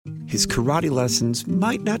his karate lessons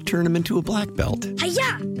might not turn him into a black belt.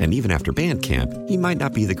 Hi-ya! And even after band camp, he might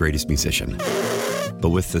not be the greatest musician.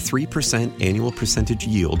 But with the 3% annual percentage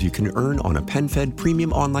yield you can earn on a PenFed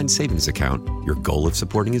premium online savings account, your goal of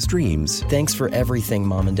supporting his dreams... Thanks for everything,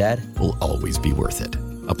 Mom and Dad. ...will always be worth it.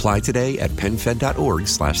 Apply today at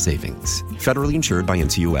PenFed.org/savings. Federally insured by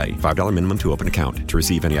NCUA. $5 minimum to open account. To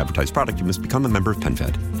receive any advertised product, you must become a member of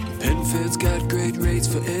PenFed. PenFed's got great rates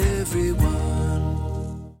for everyone.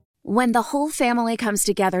 When the whole family comes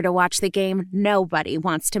together to watch the game, nobody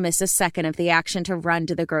wants to miss a second of the action to run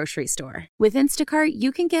to the grocery store. With Instacart,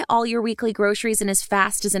 you can get all your weekly groceries in as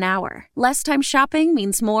fast as an hour. Less time shopping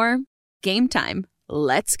means more game time.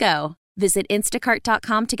 Let's go. Visit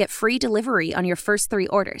instacart.com to get free delivery on your first 3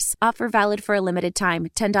 orders. Offer valid for a limited time.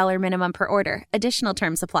 $10 minimum per order. Additional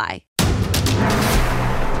terms apply.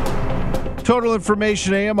 Total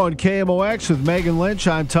Information AM on KMOX with Megan Lynch.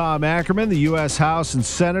 I'm Tom Ackerman. The U.S. House and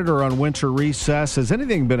Senate are on winter recess. Has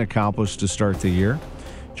anything been accomplished to start the year?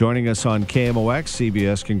 Joining us on KMOX,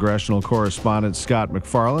 CBS Congressional Correspondent Scott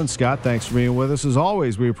MacFarlane. Scott, thanks for being with us. As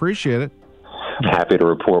always, we appreciate it. Happy to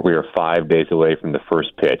report we are 5 days away from the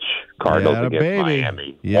first pitch. Cardinals against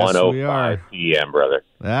Miami. Yes, 1:05 p.m., brother.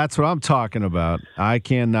 That's what I'm talking about. I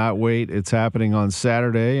cannot wait. It's happening on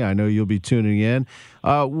Saturday. I know you'll be tuning in.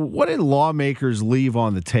 What did lawmakers leave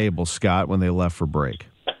on the table, Scott, when they left for break?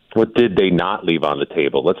 What did they not leave on the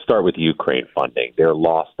table? Let's start with Ukraine funding. They're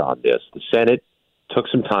lost on this. The Senate took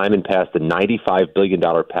some time and passed a $95 billion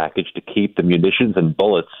package to keep the munitions and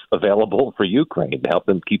bullets available for Ukraine to help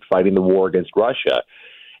them keep fighting the war against Russia.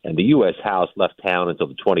 And the U.S. House left town until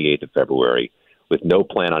the 28th of February with no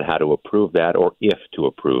plan on how to approve that or if to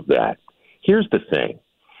approve that. Here's the thing.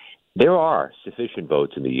 There are sufficient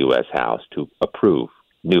votes in the U.S. House to approve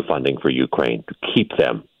new funding for Ukraine, to keep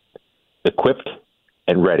them equipped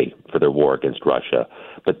and ready for their war against Russia.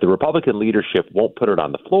 But the Republican leadership won't put it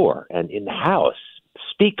on the floor. And in the House,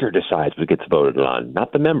 Speaker decides what gets voted on,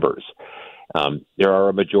 not the members. There are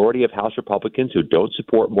a majority of House Republicans who don't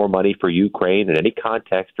support more money for Ukraine in any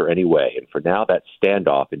context or any way. And for now, that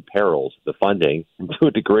standoff imperils the funding. And to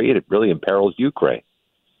a degree, it really imperils Ukraine.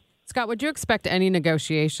 Scott, would you expect any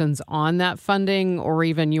negotiations on that funding or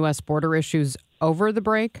even U.S. border issues over the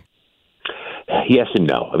break? Yes and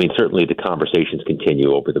no. I mean, certainly the conversations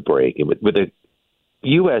continue over the break. And with the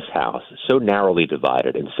U.S. House so narrowly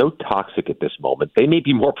divided and so toxic at this moment, they may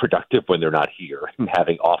be more productive when they're not here and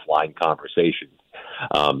having offline conversations.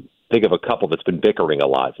 Think of a couple that's been bickering a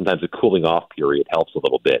lot. Sometimes a cooling off period helps a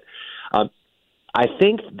little bit. I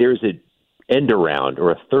think there's an end around or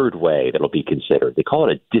a third way that'll be considered. They call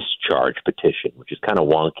it a discharge petition, which is kind of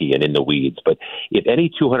wonky and in the weeds. But if any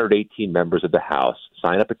 218 members of the House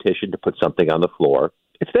sign a petition to put something on the floor,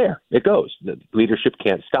 it's there. It goes. The leadership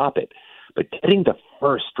can't stop it. But getting the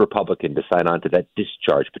first Republican to sign on to that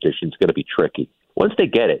discharge petition is going to be tricky. Once they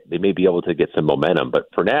get it, they may be able to get some momentum. But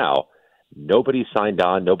for now, nobody signed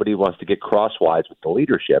on. Nobody wants to get crosswise with the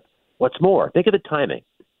leadership. What's more, think of the timing.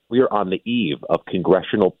 We are on the eve of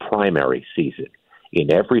congressional primary season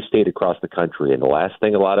in every state across the country. And the last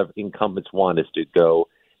thing a lot of incumbents want is to go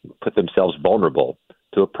put themselves vulnerable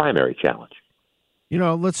to a primary challenge. You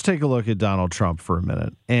know, let's take a look at Donald Trump for a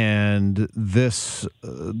minute and this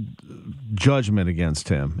judgment against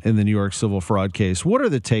him in the New York civil fraud case. What are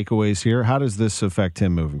the takeaways here? How does this affect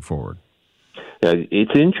him moving forward?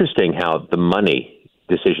 It's interesting how the money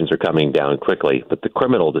decisions are coming down quickly, but the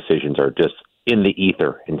criminal decisions are just in the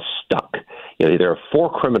ether and stuck. You know, there are 4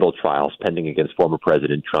 criminal trials pending against former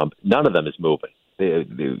President Trump. None of them is moving.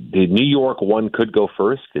 The New York one could go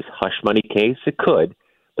first, this hush money case. It could.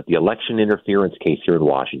 But the election interference case here in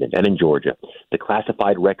Washington and in Georgia, the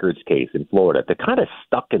classified records case in Florida, they're kind of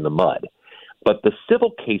stuck in the mud. But the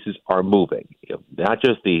civil cases are moving. You know, not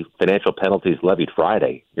just the financial penalties levied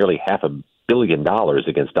Friday, nearly $500 million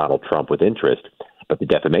against Donald Trump with interest, but the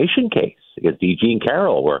defamation case against E. Jean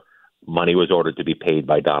Carroll, where money was ordered to be paid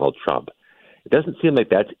by Donald Trump. It doesn't seem like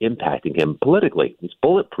that's impacting him politically. He's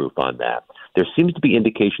bulletproof on that. There seems to be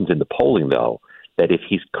indications in the polling, though, that if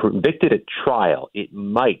he's convicted at trial, it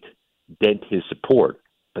might dent his support.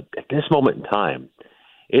 But at this moment in time,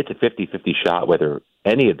 it's a 50-50 shot whether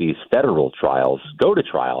any of these federal trials go to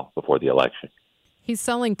trial before the election. He's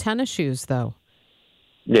selling tennis shoes, though.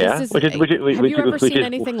 Yeah. Have you ever seen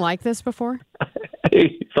anything like this before?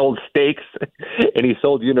 He sold steaks, and he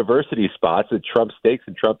sold university spots at Trump Steaks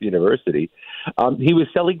and Trump University. He was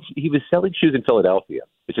selling shoes in Philadelphia,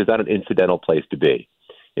 which is not an incidental place to be.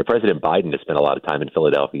 You know, President Biden has spent a lot of time in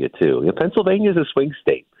Philadelphia, too. You know, Pennsylvania is a swing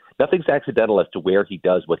state. Nothing's accidental as to where he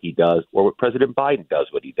does what he does or what President Biden does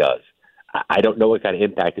what he does. I don't know what kind of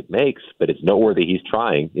impact it makes, but it's noteworthy he's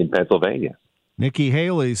trying in Pennsylvania. Nikki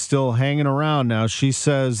Haley's still hanging around now. She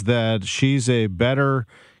says that she's a better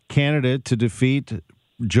candidate to defeat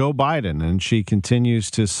Joe Biden, and she continues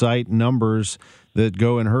to cite numbers that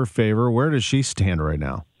go in her favor. Where does she stand right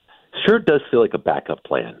now? Sure does feel like a backup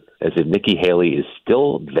plan, as if Nikki Haley is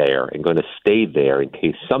still there and going to stay there in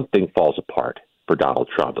case something falls apart for Donald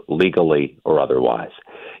Trump, legally or otherwise.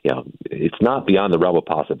 It's not beyond the realm of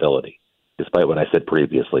possibility, despite what I said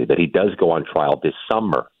previously, that he does go on trial this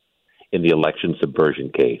summer in the election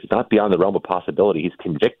subversion case. It's not beyond the realm of possibility he's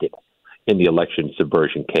convicted in the election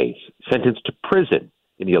subversion case, sentenced to prison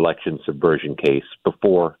in the election subversion case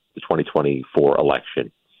before the 2024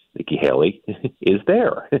 election. Nikki Haley is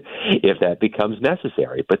there if that becomes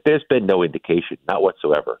necessary. But there's been no indication, not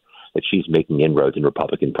whatsoever, that she's making inroads in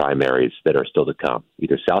Republican primaries that are still to come,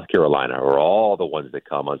 either South Carolina or all the ones that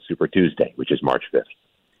come on Super Tuesday, which is March 5th.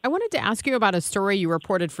 I wanted to ask you about a story you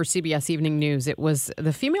reported for CBS Evening News. It was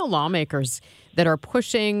the female lawmakers that are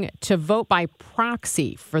pushing to vote by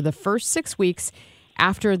proxy for the first 6 weeks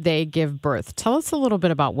after they give birth. Tell us a little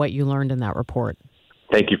bit about what you learned in that report.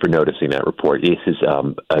 Thank you for noticing that report. This is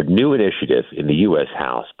a new initiative in the U.S.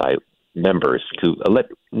 House by members to let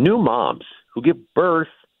new moms who give birth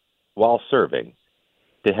while serving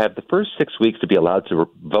to have the first 6 weeks to be allowed to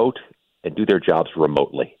vote and do their jobs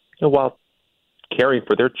remotely, while caring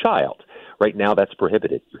for their child. Right now, that's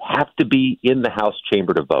prohibited. You have to be in the House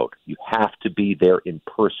chamber to vote. You have to be there in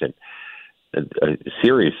person. A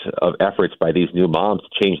series of efforts by these new moms to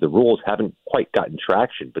change the rules haven't quite gotten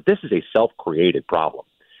traction, but this is a self-created problem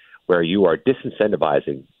where you are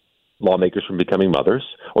disincentivizing lawmakers from becoming mothers,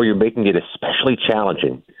 or you're making it especially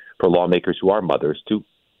challenging for lawmakers who are mothers to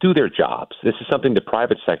do their jobs. This is something the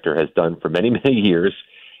private sector has done for many, many years,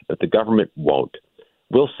 but the government won't.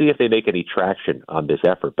 We'll see if they make any traction on this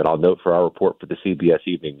effort, but I'll note for our report for the CBS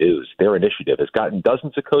Evening News, their initiative has gotten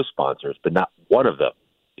dozens of co-sponsors, but not one of them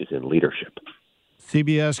is in leadership.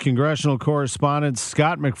 CBS Congressional Correspondent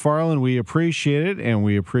Scott MacFarlane, we appreciate it, and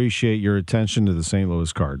we appreciate your attention to the St.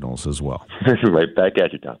 Louis Cardinals as well. Right back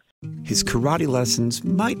at you, Tom. His karate lessons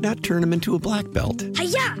might not turn him into a black belt.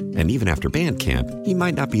 Hi-ya! And even after band camp, he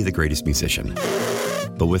might not be the greatest musician.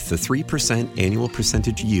 But with the 3% annual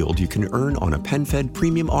percentage yield you can earn on a PenFed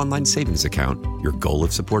premium online savings account, your goal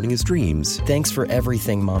of supporting his dreams... Thanks for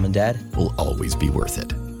everything, Mom and Dad. ...will always be worth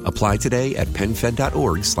it. Apply today at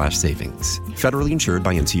PenFed.org/savings. Federally insured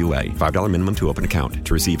by NCUA. $5 minimum to open account.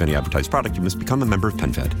 To receive any advertised product, you must become a member of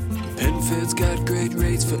PenFed. PenFed's got great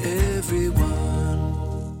rates for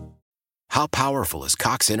everyone. How powerful is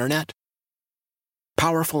Cox Internet?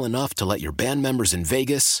 Powerful enough to let your band members in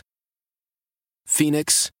Vegas,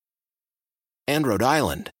 Phoenix, and Rhode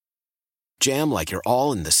Island jam like you're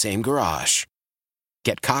all in the same garage.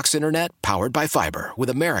 Get Cox Internet powered by fiber with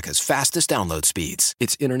America's fastest download speeds.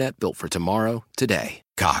 It's internet built for tomorrow, today.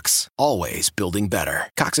 Cox, always building better.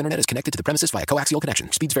 Cox Internet is connected to the premises via coaxial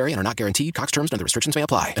connection. Speeds vary and are not guaranteed. Cox terms and other restrictions may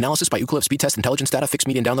apply. Analysis by Ookla of Speed Test Intelligence Data. Fixed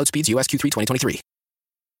median download speeds. US Q3 2023.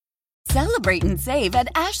 Celebrate and save at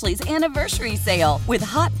Ashley's Anniversary Sale. With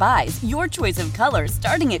Hot Buys, your choice of colors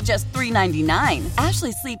starting at just $3.99.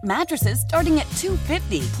 Ashley Sleep mattresses starting at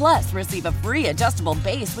 $2.50. Plus, receive a free adjustable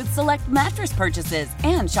base with select mattress purchases.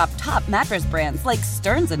 And shop top mattress brands like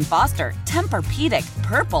Stearns & Foster, Tempur-Pedic,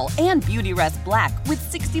 Purple, and Beautyrest Black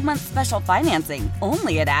with 60-month special financing.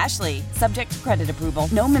 Only at Ashley. Subject to credit approval.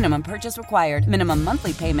 No minimum purchase required. Minimum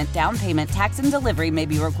monthly payment, down payment, tax, and delivery may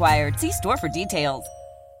be required. See store for details.